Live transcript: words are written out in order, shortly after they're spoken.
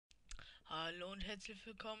Hallo und herzlich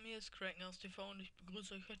willkommen, hier ist Krakenhaus TV und ich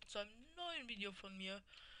begrüße euch heute zu einem neuen Video von mir.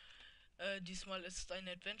 Diesmal ist es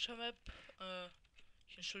eine Adventure Map.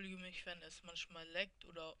 Ich entschuldige mich, wenn es manchmal laggt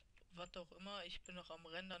oder was auch immer. Ich bin noch am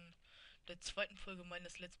Rendern der zweiten Folge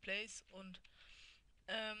meines Let's Plays und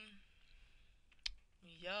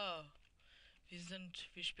ja,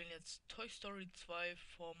 wir spielen jetzt Toy Story 2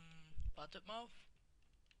 wartet mal,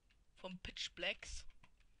 vom Pitch Blacks.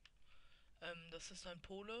 Das ist ein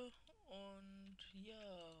Pole und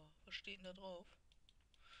ja, was steht denn da drauf?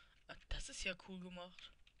 Ah, das ist ja cool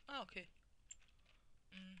gemacht. Ah, okay.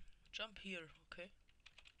 Mm, Jump here, okay.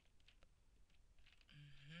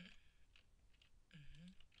 Mhm,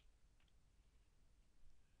 mhm.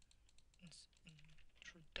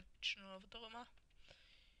 Introduction oder was auch immer.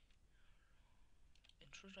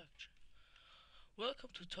 Introduction.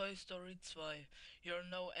 Welcome to Toy Story 2. You're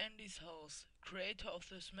now Andy's house. Creator of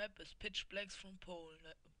this map is Pitch Blacks from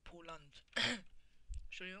Poland.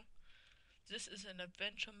 Entschuldigung. This is an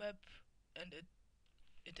adventure map and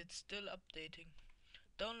it is still updating.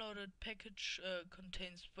 Downloaded package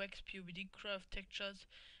contains wax PBD craft textures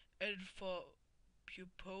added for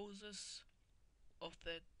purposes of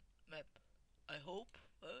that map. I hope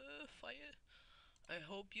file. I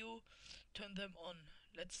hope you turn them on.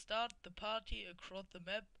 Let's start the party across the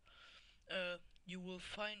map. You will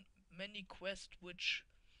find many quests which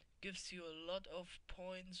gives you a lot of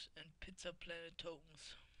points and Pizza Planet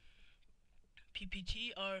tokens.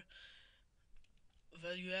 PPT are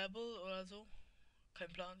valuable oder so.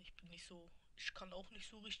 Kein Plan, ich kann auch nicht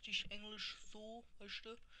so richtig Englisch so, weißt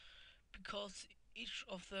du? Because each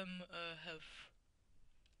of them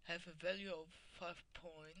have a value of 5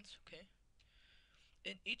 points, okay?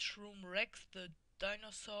 In each room, Rex the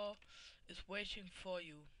dinosaur is waiting for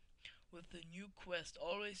you with the new quest.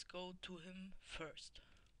 Always go to him first.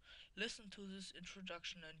 Listen to this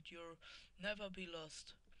introduction and you'll never be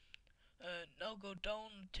lost. Now go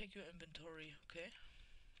down and take your inventory, okay?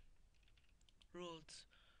 Rules.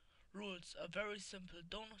 Rules are very simple.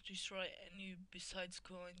 Do not destroy any besides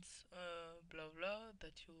coins, blah blah,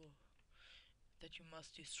 that you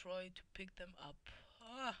must destroy to pick them up.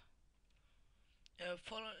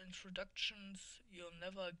 Follow introductions, you'll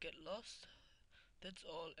never get lost. That's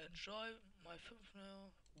all. Enjoy my 5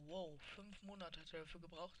 Monate hat er dafür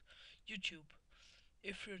gebraucht. YouTube.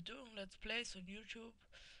 If you're doing Let's Plays on YouTube,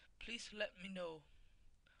 please let me know.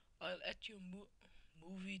 I'll add your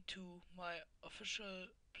movie to my official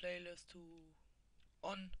playlist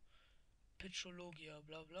on Pitchologia,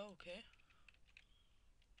 bla bla, okay.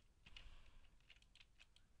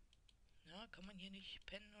 Ja, kann man hier nicht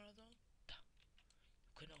pennen oder so? Da.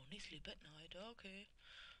 Wir können auch nicht sleep at night, okay.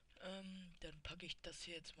 Dann packe ich das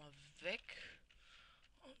hier jetzt mal weg.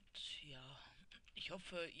 Und ja, ich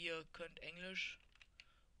hoffe, ihr könnt Englisch.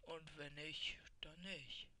 Und wenn nicht, dann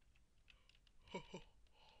nicht.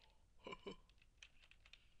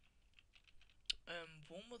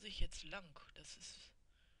 Wo muss ich jetzt lang? Das ist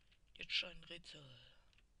jetzt schon ein Rätsel.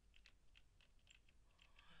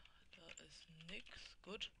 Da ist nix.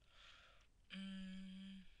 Gut.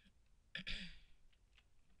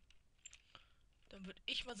 Dann würde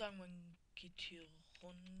ich mal sagen, man geht hier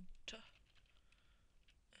runter.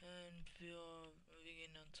 Und wir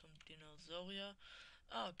gehen dann zum Dinosaurier.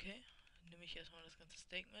 Ah, okay. Dann nehme ich erstmal das ganze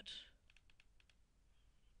Steak mit.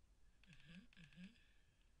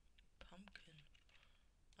 Pumpkin.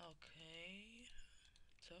 Okay.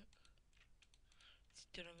 Zack.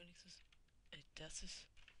 Sieht ja dann wenigstens. Das ist.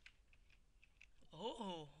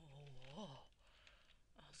 Oh.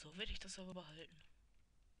 Ach, so werde ich das aber behalten.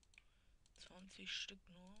 20 Stück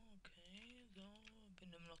nur. Okay. So. Wir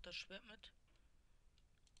nehmen noch das Schwert mit.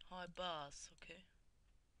 Hi Bars. Okay.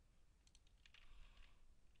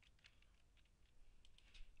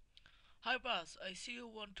 Hi Buzz, I see you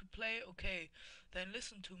want to play. Okay, then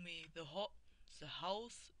listen to me. The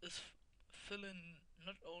house is filling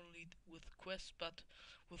not only with quests but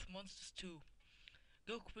with monsters too.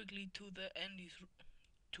 Go quickly to the Andy's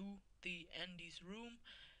room,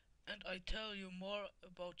 and I tell you more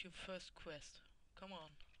about your first quest. Come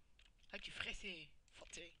on. Halt die Fresse,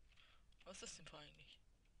 Fotze. Was ist das denn für eigentlich?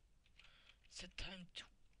 Set time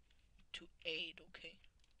to 8, okay.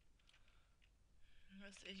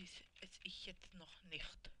 Das esse ich jetzt noch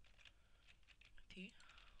nicht. Die?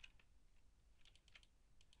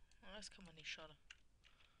 Das kann man nicht, schade.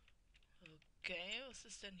 Okay, was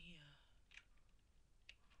ist denn hier?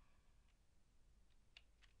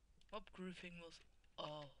 Mob Griefing was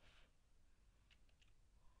off.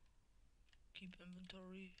 Keep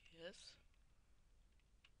inventory, yes.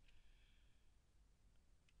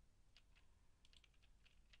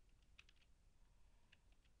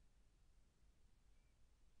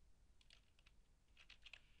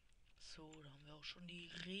 So, da haben wir auch schon die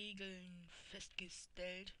Regeln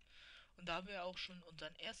festgestellt. Und da haben wir auch schon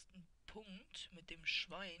unseren ersten Punkt mit dem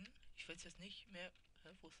Schwein. Ich weiß jetzt nicht mehr.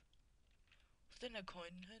 Wo ist denn der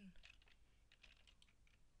Coin hin?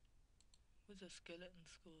 Wo ist der Skeleton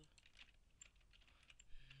Skull?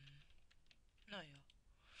 Naja.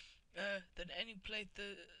 Then any played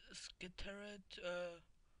the scattered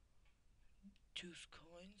choose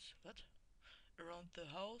coins. What? Around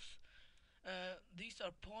the house. These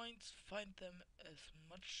are points. Find them as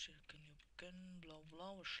much you can. Bla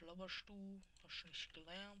bla. Was schlabberst du? Hast du nicht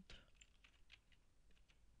gelernt?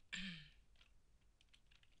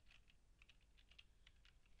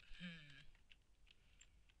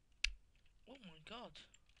 Oh mein Gott.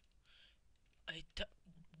 Alter.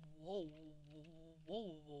 Wow, wow,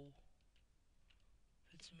 wow, wow.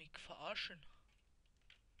 Willst du mich verarschen?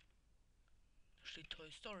 Da steht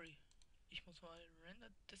Toy Story. Ich muss mal Render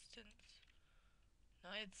Distance.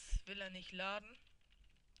 Na, jetzt will er nicht laden.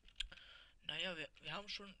 Naja, wir haben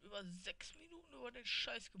schon über 6 Minuten über den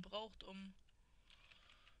Scheiß gebraucht, um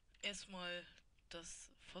erstmal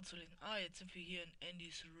das vorzulegen. Ah, jetzt sind wir hier in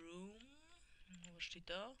Andy's Room. Was steht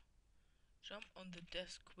da? Jump on the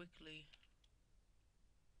desk quickly.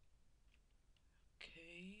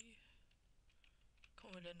 Okay.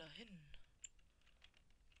 Kommen wir denn da hin?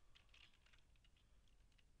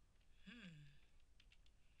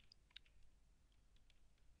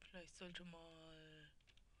 Vielleicht sollte man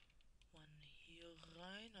hier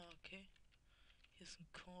rein. Ah, okay. Hier ist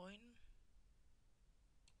ein Coin.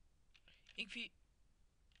 Irgendwie.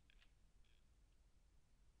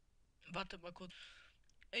 Warte mal kurz.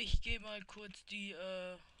 Ich gehe mal kurz die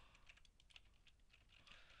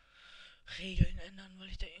Regeln ändern, weil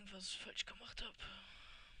ich da irgendwas falsch gemacht habe.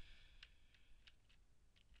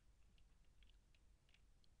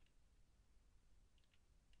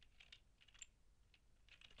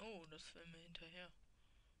 Oh, das will mir hinterher.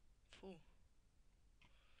 Puh.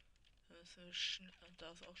 Da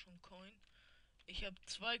ist auch schon Coin. Ich habe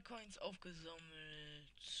 2 Coins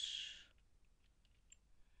aufgesammelt.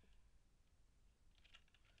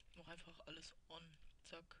 Ich mach einfach alles on.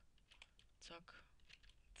 Zack. Zack.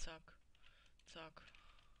 Zack. Zack.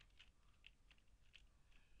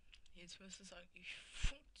 Jetzt müsste es eigentlich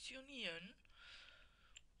funktionieren.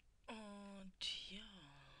 Und ja.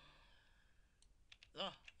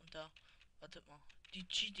 So, und da. Wartet mal. Die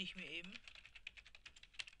cheat ich mir eben.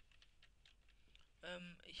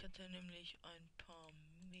 Ich hatte nämlich ein paar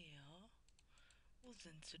mehr. Wo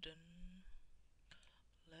sind sie denn?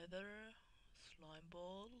 Leather,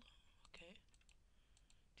 Slimeball. Okay.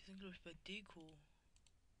 Die sind, glaube ich, bei Deko.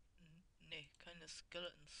 Ne, keine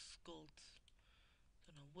Skeleton Skulls,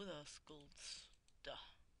 sondern Wither Skulls. Da.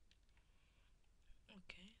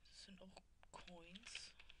 Okay, das sind auch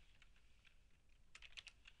Coins.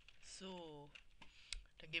 So.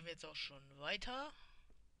 Dann gehen wir jetzt auch schon weiter.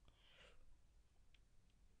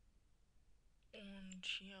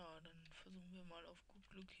 Und ja, dann versuchen wir mal auf gut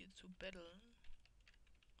Glück hier zu battlen.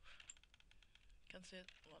 Kannst du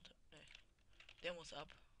jetzt. Warte, ne. Der muss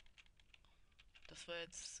ab. Das war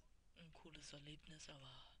jetzt ein cooles Erlebnis,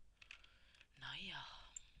 aber. Naja.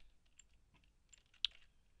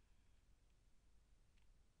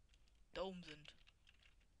 Da oben sind.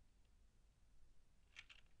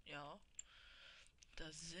 Ja.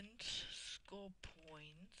 Da sind Score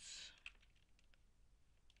Points.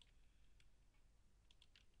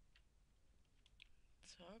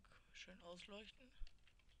 Zack. Schön ausleuchten.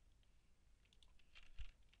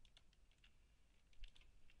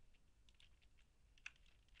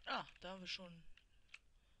 Ah, da haben wir schon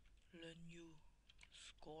Le New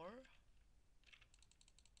Score.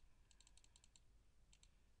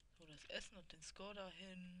 So, das Essen und den Score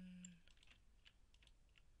dahin.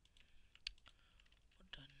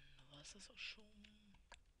 Und dann war es das auch schon.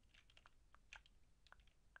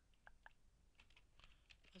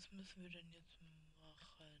 Was müssen wir denn jetzt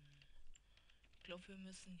machen? Ich glaube, wir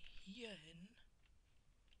müssen hier hin.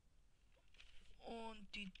 Und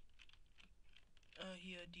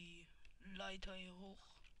hier die Leiter hier hoch.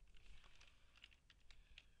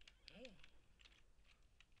 Oh,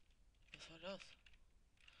 was war das?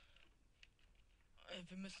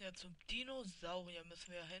 Wir müssen ja zum Dinosaurier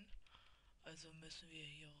müssen wir hin. Also müssen wir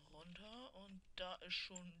hier runter. Und da ist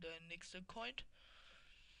schon der nächste Coin.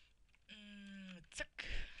 Zack.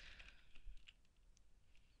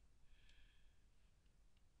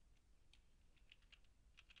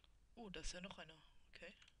 Oh, da ist ja noch einer.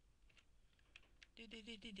 Okay.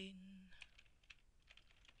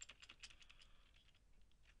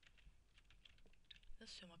 Das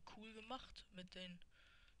ist ja mal cool gemacht mit den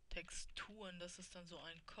Texturen, dass es dann so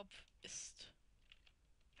ein Kopf ist.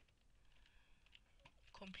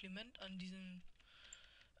 Kompliment an diesen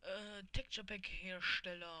Texture Pack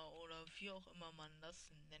Hersteller oder wie auch immer man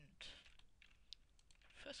das nennt.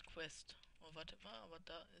 First Quest. Oh, wartet mal, aber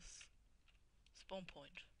da ist Spawn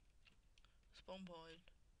Point. Spawn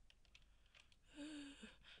Point.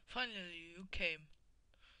 Finally, you came.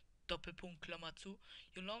 Doppelpunkt, Klammer zu.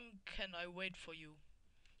 How long can I wait for you?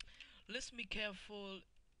 Listen me careful.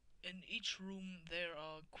 In each room there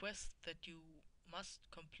are quests that you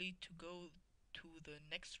must complete to go to the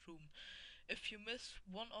next room. If you miss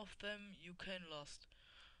one of them, you can lost.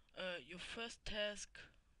 Your first task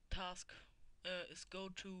is go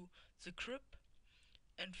to the crypt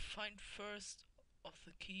and find first of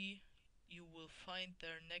the key. You will find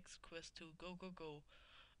their next quest to go.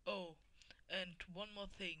 Oh, and one more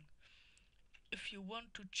thing. If you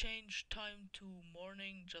want to change time to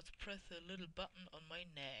morning, just press the little button on my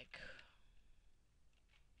neck.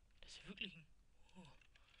 Das ist wirklich ein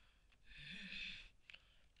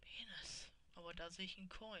Penis. Aber da sehe ich einen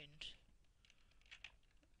Coin.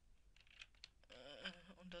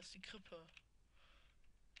 Und da ist die Krippe.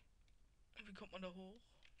 Wie kommt man da hoch?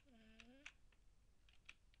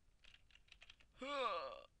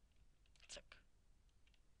 Zack.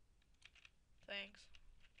 Thanks.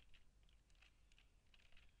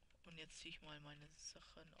 Und jetzt ziehe ich mal meine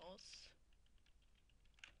Sachen aus.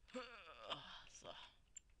 So.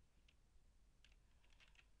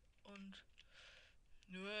 Und...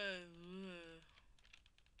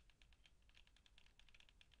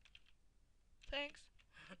 Thanks.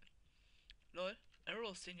 Lol.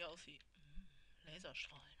 Arrows sehen ja aus wie...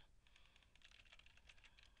 Laserstrahlen.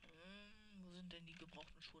 Wo sind denn die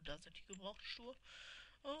gebrauchten Schuhe? Da sind die gebrauchten Schuhe.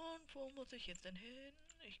 Und wo muss ich jetzt denn hin?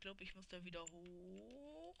 Ich glaube, ich muss da wieder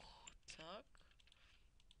hoch. Zack.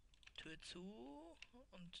 Tür zu.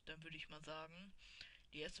 Und dann würde ich mal sagen,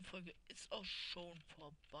 die erste Folge ist auch schon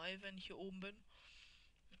vorbei, wenn ich hier oben bin.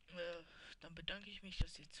 Dann bedanke ich mich,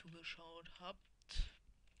 dass ihr zugeschaut habt.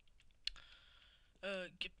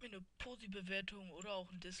 Gebt mir eine Posi-Bewertung oder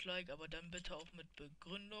auch ein Dislike, aber dann bitte auch mit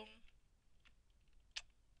Begründung.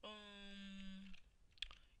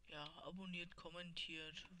 Ja, abonniert,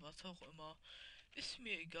 kommentiert, was auch immer. Ist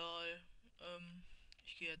mir egal.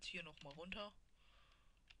 Ich gehe jetzt hier nochmal runter.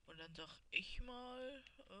 Und dann sag ich mal,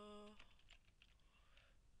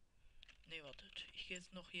 nee, wartet. Ich gehe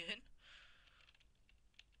jetzt noch hier hin.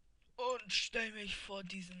 Und stell mich vor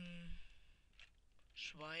diesen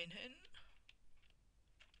Schwein hin.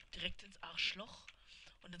 Direkt ins Arschloch.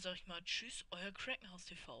 Und dann sag ich mal, tschüss, euer Krankenhaus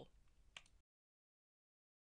TV.